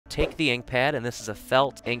take the ink pad, and this is a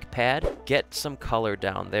felt ink pad, get some color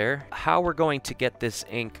down there. How we're going to get this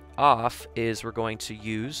ink off is we're going to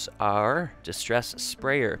use our distress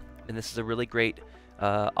sprayer. And this is a really great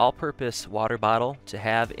all-purpose water bottle to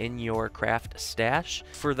have in your craft stash.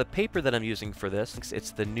 For the paper that I'm using for this,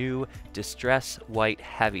 it's the new Distress White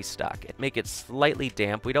Heavy Stock. Make it slightly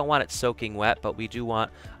damp. We don't want it soaking wet, but we do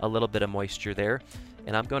want a little bit of moisture there.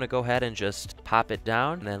 And I'm going to go ahead and just pop it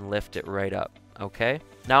down and then lift it right up. Okay,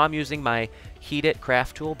 now I'm using my Heat It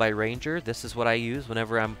craft tool by Ranger. This is what I use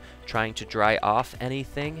whenever I'm trying to dry off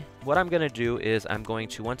anything. What I'm going to do is I'm going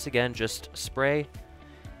to once again just spray,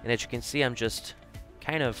 and as you can see, I'm just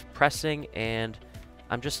kind of pressing, and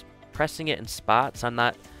I'm just pressing it in spots. I'm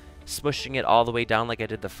not smushing it all the way down like I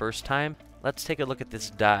did the first time. Let's take a look at this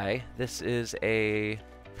die. This is a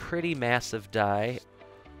pretty massive die.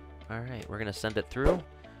 Alright, we're going to send it through.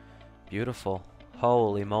 Beautiful.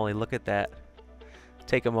 Holy moly, look at that.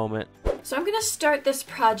 Take a moment. So I'm going to start this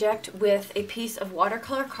project with a piece of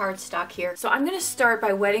watercolor cardstock here. So I'm going to start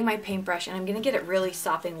by wetting my paintbrush, and I'm going to get it really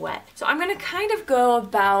sopping wet. So I'm going to kind of go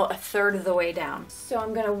about a third of the way down. So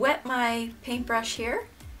I'm going to wet my paintbrush here,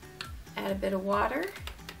 add a bit of water,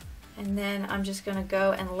 and then I'm just going to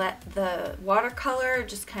go and let the watercolor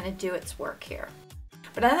just kind of do its work here.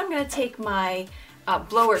 But then I'm going to take my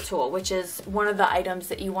blower tool, which is one of the items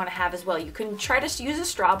that you want to have as well. You can try to use a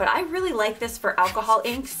straw, but I really like this for alcohol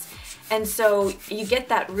inks, and so you get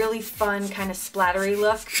that really fun kind of splattery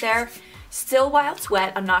look there. Still while it's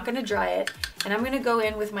wet, I'm not going to dry it, and I'm going to go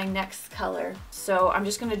in with my next color. So I'm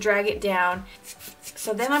just going to drag it down.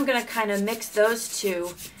 So then I'm going to kind of mix those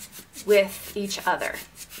two with each other.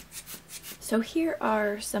 So here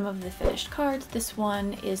are some of the finished cards. This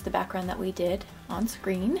one is the background that we did on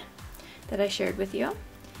screen that I shared with you,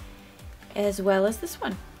 as well as this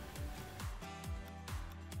one.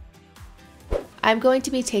 I'm going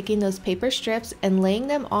to be taking those paper strips and laying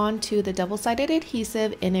them onto the double-sided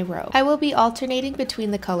adhesive in a row. I will be alternating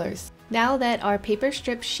between the colors. Now that our paper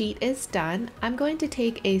strip sheet is done, I'm going to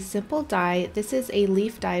take a simple die. This is a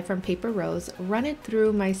leaf die from Paper Rose, run it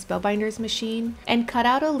through my Spellbinders machine, and cut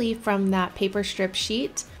out a leaf from that paper strip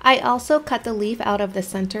sheet. I also cut the leaf out of the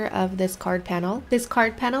center of this card panel. This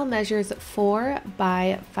card panel measures 4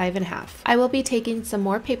 by 5.5. I will be taking some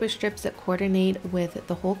more paper strips that coordinate with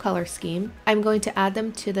the whole color scheme. I'm going to add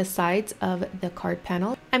them to the sides of the card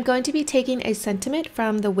panel. I'm going to be taking a sentiment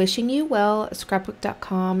from the Wishing You Well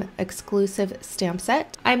Scrapbook.com exclusive stamp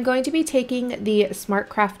set. I'm going to be taking the Smart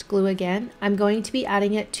Craft glue again. I'm going to be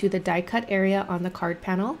adding it to the die cut area on the card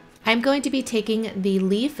panel. I'm going to be taking the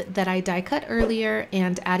leaf that I die cut earlier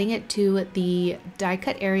and adding it to the die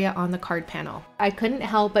cut area on the card panel. I couldn't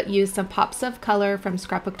help but use some pops of color from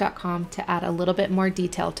Scrapbook.com to add a little bit more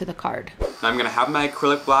detail to the card. I'm going to have my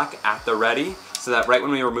acrylic block at the ready so that right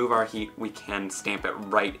when we remove our heat, we can stamp it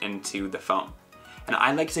right into the foam. And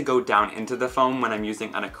I like to go down into the foam when I'm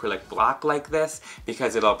using an acrylic block like this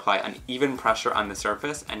because it'll apply an even pressure on the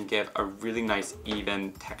surface and give a really nice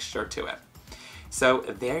even texture to it. So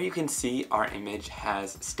there you can see our image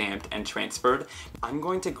has stamped and transferred. I'm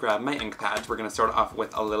going to grab my ink pads. We're going to start off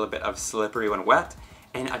with a little bit of slippery when wet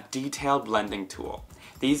and a detail blending tool.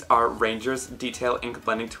 These are Ranger's detail ink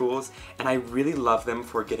blending tools, and I really love them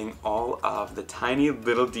for getting all of the tiny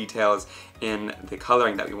little details in the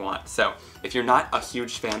coloring that we want. So if you're not a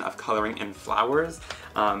huge fan of coloring in flowers,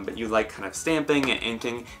 but you like kind of stamping and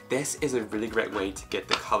inking, this is a really great way to get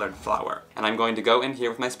the colored flower. And I'm going to go in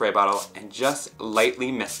here with my spray bottle and just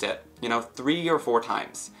lightly mist it, 3 or 4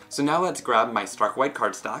 times. So now let's grab my stark white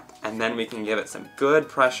cardstock, and then we can give it some good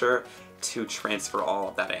pressure to transfer all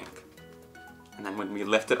of that ink. And then when we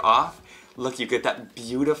lift it off, look, you get that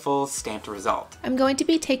beautiful stamped result. I'm going to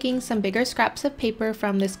be taking some bigger scraps of paper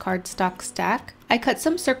from this cardstock stack. I cut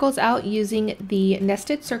some circles out using the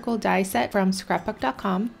nested circle die set from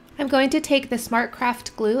Scrapbook.com. I'm going to take the Smart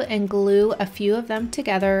Craft glue and glue a few of them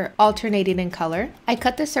together, alternating in color. I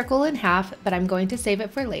cut the circle in half, but I'm going to save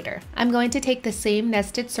it for later. I'm going to take the same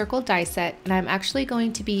nested circle die set, and I'm actually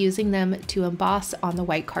going to be using them to emboss on the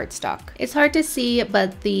white cardstock. It's hard to see,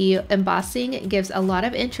 but the embossing gives a lot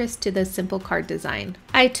of interest to this simple card design.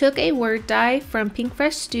 I took a word die from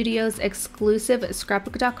Pinkfresh Studios exclusive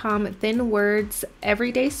Scrapbook.com Thin Words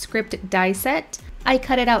Everyday Script die set. I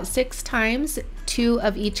cut it out 6 times, 2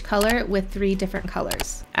 of each color with 3 different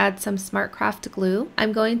colors. Add some Smart Craft glue.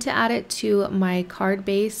 I'm going to add it to my card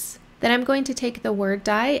base. Then I'm going to take the word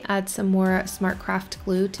die, add some more Smart Craft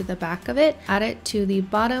glue to the back of it, add it to the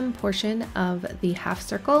bottom portion of the half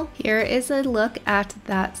circle. Here is a look at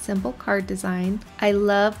that simple card design. I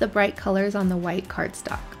love the bright colors on the white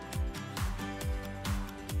cardstock.